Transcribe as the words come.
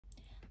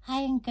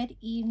Hi and good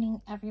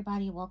evening,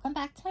 everybody. Welcome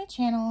back to my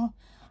channel.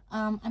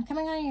 I'm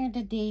coming on here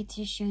today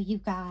to show you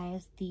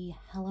guys the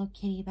Hello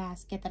Kitty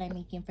basket that I'm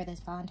making for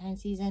this Valentine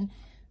season.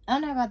 I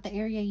don't know about the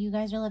area you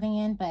guys are living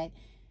in, but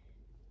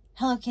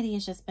Hello Kitty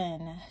has just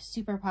been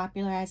super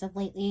popular as of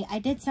lately. I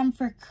did some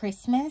for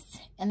Christmas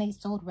and they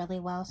sold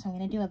really well, so I'm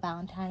going to do a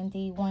Valentine's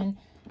Day one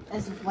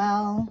as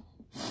well.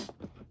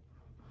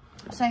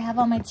 So I have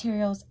all my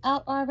materials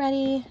out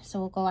already, so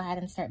we'll go ahead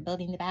and start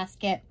building the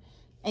basket.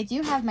 I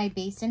do have my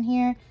base in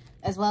here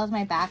as well as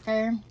my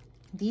backer.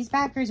 These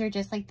backers are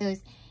just like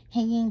those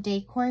hanging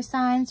decor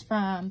signs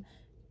from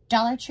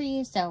Dollar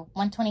Tree. So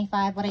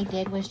 $1.25. What I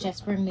did was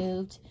just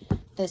removed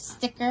the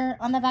sticker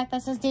on the back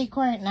that says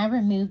decor, and I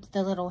removed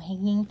the little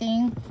hanging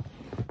thing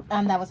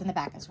that was in the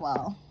back as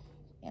well.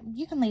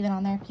 You can leave it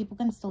on there. People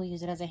can still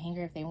use it as a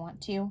hanger if they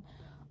want to.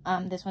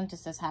 This one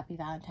just says Happy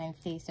Valentine's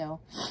Day. So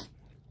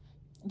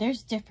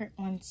there's different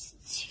ones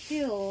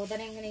too that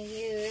I'm going to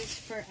use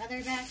for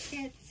other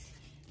baskets.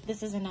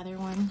 This is another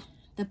one,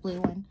 the blue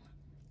one.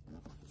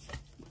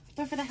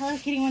 But for the Hello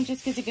Kitty one,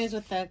 just because it goes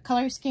with the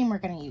color scheme, we're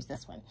going to use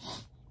this one.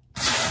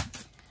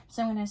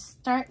 So I'm going to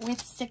start with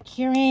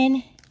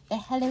securing the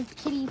Hello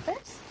Kitty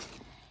first.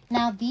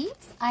 Now these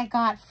I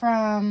got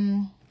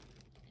from,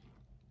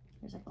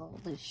 there's like a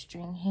little loose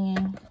string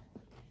hanging.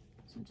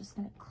 So I'm just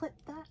going to clip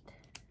that.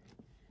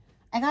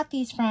 I got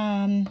these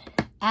from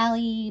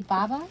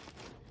Alibaba.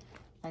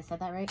 I said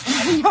that right?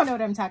 You don't know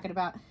what I'm talking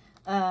about.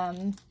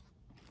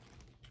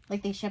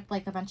 Like they ship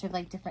like a bunch of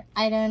like different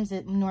items.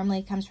 It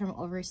normally comes from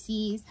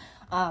overseas.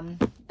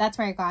 That's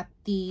where I got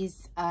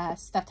these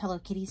stuffed Hello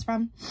Kitties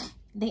from.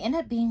 They end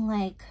up being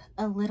like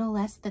a little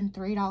less than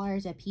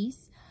 $3 a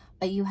piece,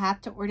 but you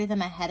have to order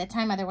them ahead of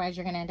time. Otherwise,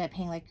 you're going to end up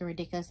paying like a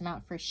ridiculous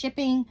amount for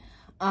shipping.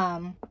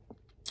 I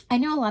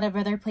know a lot of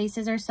other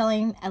places are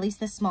selling at least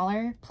the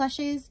smaller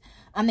plushes.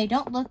 They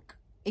don't look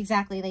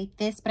exactly like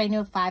this, but I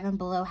know 5 and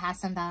Below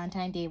has some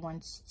Valentine's Day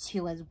ones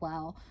too as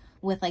well,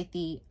 with like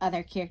the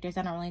other characters.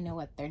 I don't really know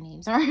what their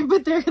names are,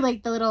 but they're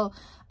like the little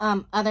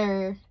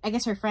other, I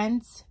guess her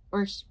friends,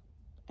 or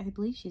I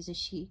believe she's a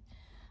she.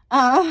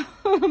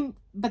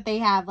 But they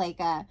have like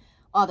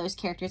all those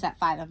characters at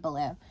 5 and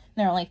Below.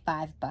 They're only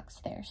 $5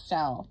 there.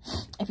 So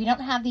if you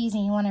don't have these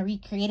and you want to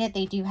recreate it,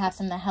 they do have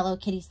some of the Hello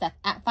Kitty stuff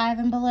at 5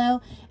 and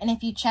Below. And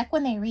if you check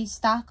when they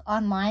restock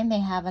online, they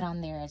have it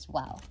on there as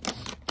well.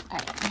 All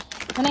right.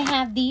 Then I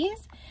have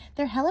these.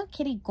 They're Hello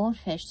Kitty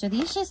goldfish. So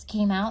these just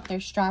came out.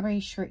 They're strawberry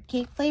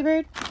shortcake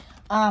flavored.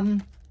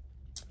 And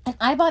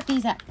I bought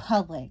these at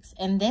Publix.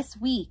 And this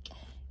week,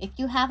 if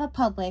you have a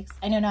Publix,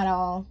 I know not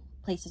all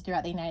places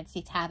throughout the United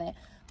States have it,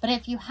 but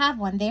if you have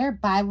one, they're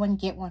buy one,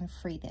 get one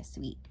free this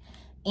week.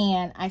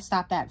 And I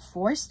stopped at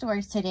 4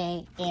 stores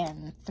today,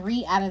 and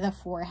 3 out of the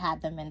 4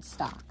 had them in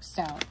stock.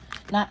 So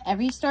not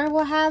every store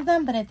will have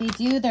them, but if they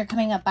do, they're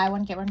coming up buy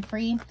one, get one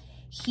free.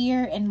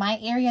 Here in my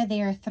area,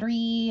 they are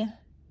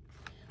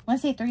I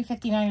want to say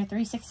 $3.59 or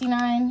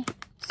 $3.69,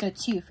 so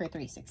 2 for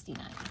 $3.69.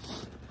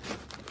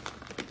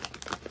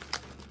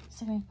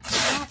 So we put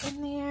that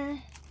in there.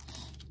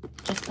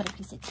 Just put a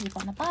piece of tape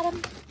on the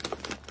bottom.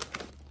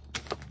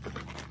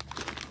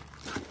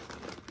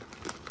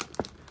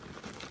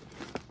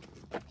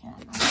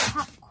 Got my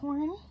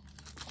popcorn.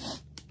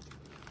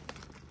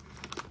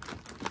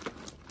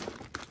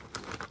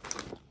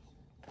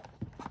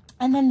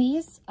 And then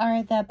these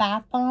are the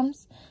bath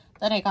bombs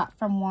that I got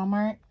from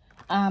Walmart.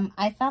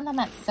 I found them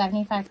at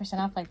 75%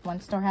 off. Like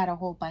one store had a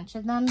whole bunch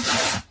of them.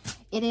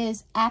 It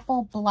is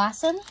Apple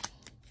Blossom.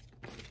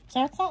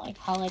 So it's not like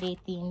holiday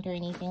themed or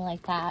anything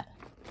like that.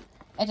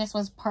 It just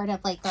was part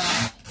of like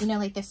the, you know,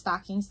 like the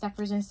stocking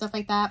stuffers and stuff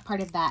like that.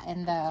 Part of that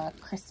in the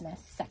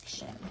Christmas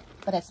section.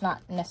 But it's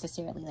not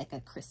necessarily like a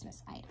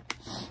Christmas item.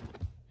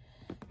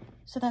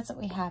 So that's what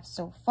we have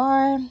so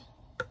far.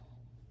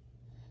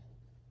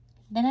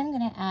 Then I'm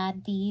going to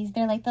add these.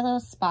 They're like the little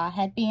spa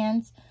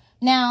headbands.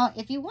 Now,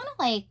 if you want to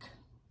like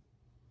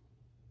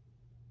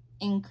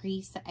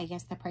increase, I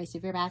guess, the price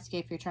of your basket,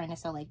 if you're trying to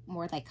sell like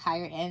more like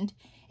higher end,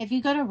 if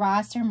you go to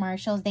Ross or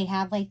Marshall's, they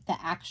have like the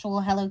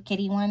actual Hello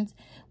Kitty ones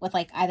with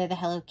like either the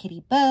Hello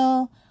Kitty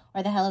bow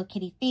or the Hello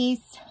Kitty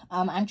face.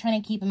 I'm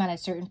trying to keep them at a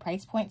certain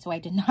price point, so I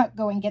did not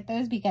go and get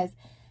those, because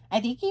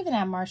I think even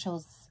at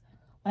Marshall's,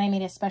 when I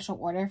made a special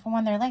order for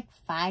one, they're like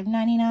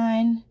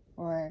 $5.99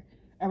 or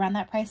around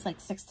that price, like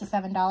 $6 to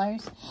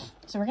 $7.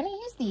 So we're going to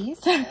use these.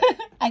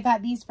 I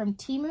got these from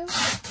Temu.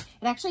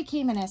 It actually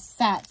came in a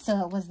set.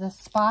 So it was the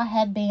spa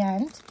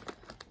headband.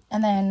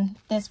 And then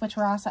this, which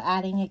we're also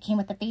adding, it came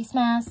with the face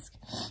mask.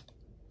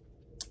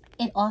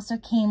 It also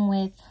came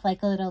with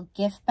like a little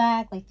gift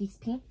bag, like these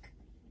pink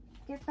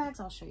gift bags.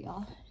 I'll show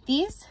y'all.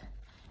 These,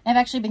 I've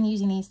actually been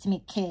using these to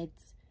make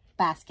kids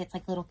baskets,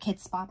 like little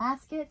kids spa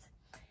baskets.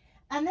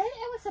 And then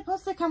it was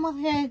supposed to come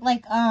with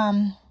like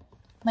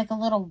a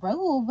little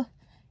robe.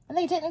 And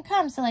they didn't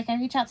come, so like I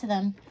reached out to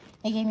them,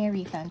 they gave me a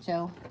refund.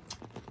 So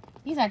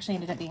these actually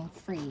ended up being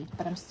free,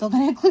 but I'm still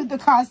going to include the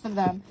cost of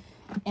them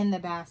in the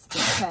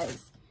basket,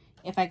 because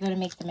if I go to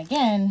make them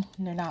again,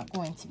 they're not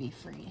going to be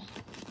free.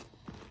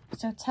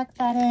 So tuck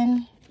that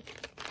in.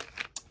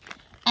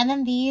 And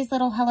then these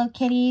little Hello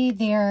Kitty,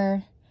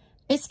 they're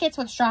biscuits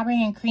with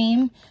strawberry and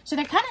cream. So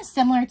they're kind of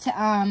similar to,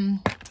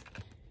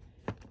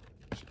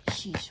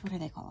 sheesh, what are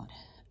they called?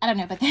 I don't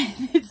know, but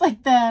it's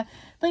like the,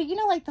 you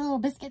know, like the little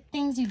biscuit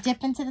things you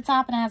dip into the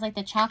top and it has like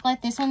the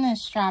chocolate. This one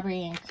is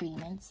strawberry and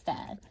cream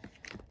instead.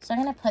 So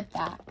I'm going to put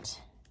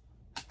that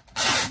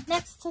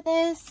next to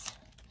this.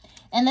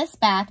 And this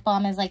bath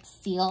bomb is like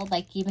sealed.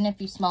 Like even if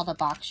you smell the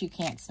box, you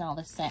can't smell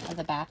the scent of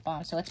the bath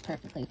bomb. So it's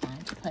perfectly fine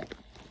to put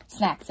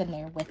snacks in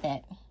there with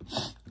it.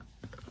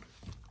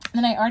 And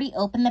then I already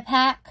opened the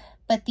pack,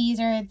 but these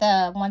are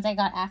the ones I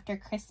got after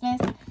Christmas.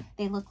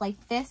 They look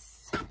like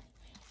this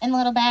in a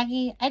little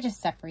baggie. I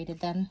just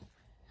separated them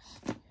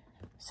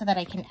so that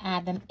I can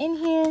add them in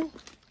here.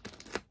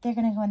 They're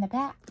going to go in the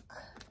back.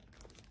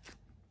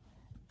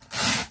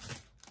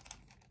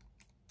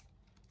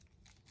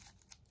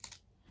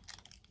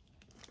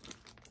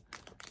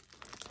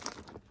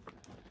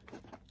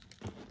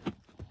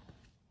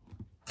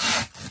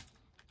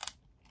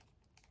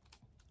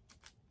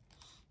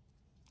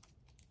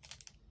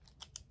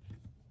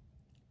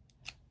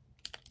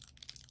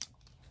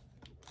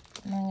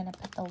 And I'm going to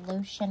put the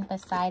lotion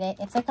beside it.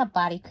 It's like a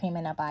body cream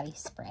and a body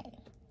spray.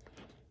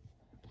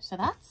 So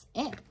that's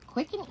it.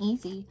 Quick and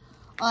easy.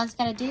 All it's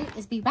got to do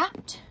is be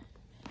wrapped.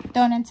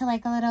 Thrown into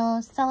like a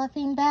little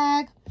cellophane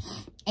bag.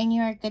 And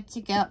you are good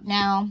to go.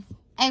 Now,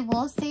 I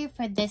will say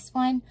for this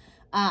one,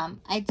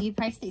 I do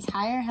price these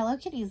higher. Hello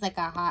Kitty is like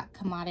a hot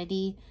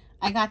commodity.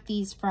 I got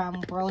these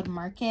from World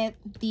Market.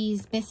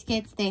 These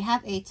biscuits, they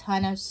have a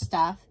ton of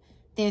stuff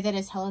there that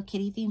is Hello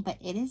Kitty themed, but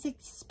it is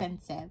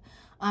expensive.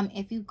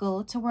 If you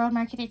go to World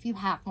Market, if you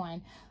have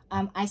one,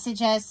 I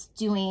suggest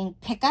doing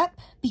pickup,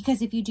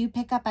 because if you do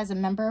pick up as a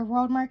member of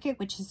World Market,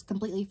 which is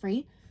completely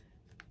free.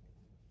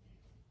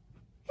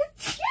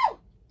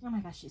 Oh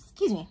my gosh,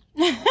 excuse me.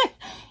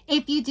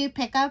 If you do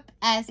pick up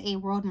as a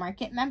World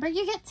Market member,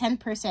 you get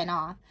 10%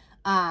 off.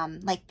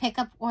 Like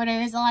pickup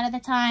orders a lot of the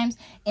times,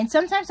 and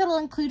sometimes it'll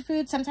include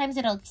food, sometimes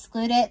it'll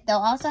exclude it. They'll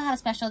also have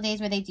special days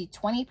where they do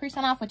 20%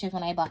 off, which is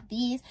when I bought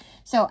these.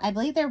 So I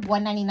believe they're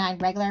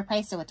 $1.99 regular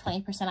price, so with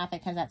 20% off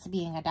it comes out to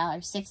being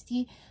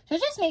 $1.60. So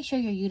just make sure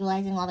you're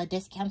utilizing all the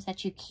discounts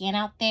that you can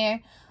out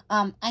there.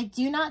 I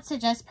do not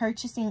suggest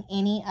purchasing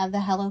any of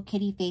the Hello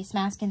Kitty face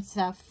mask and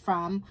stuff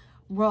from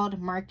World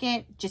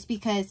Market, just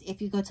because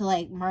if you go to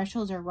like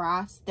Marshall's or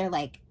Ross, they're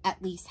like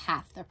at least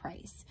half the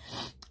price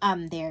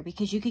there,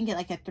 because you can get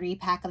like a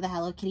 3-pack of the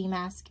Hello Kitty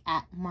mask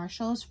at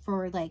Marshall's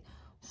for like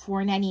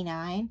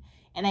 $4.99,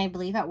 and I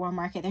believe at World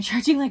Market they're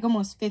charging like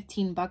almost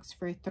 15 bucks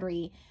for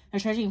 3. They're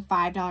charging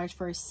 $5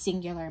 for a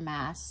singular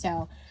mask.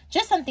 So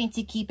just something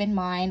to keep in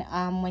mind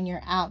when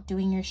you're out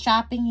doing your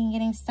shopping and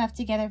getting stuff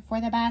together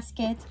for the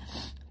baskets.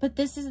 But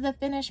this is the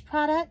finished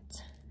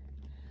product.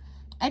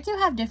 I do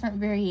have different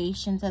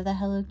variations of the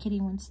Hello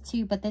Kitty ones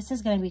too, but this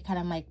is going to be kind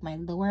of like my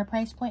lower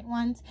price point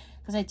ones,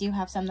 because I do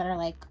have some that are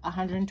like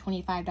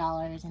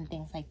 $125 and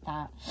things like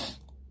that.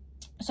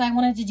 So I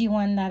wanted to do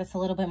one that is a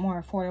little bit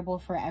more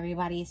affordable for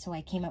everybody, so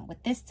I came up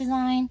with this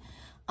design.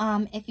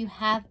 If you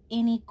have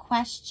any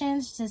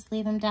questions, just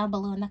leave them down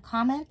below in the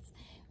comments.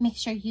 Make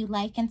sure you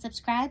like and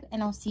subscribe,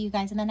 and I'll see you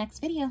guys in the next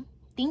video.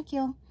 Thank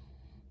you.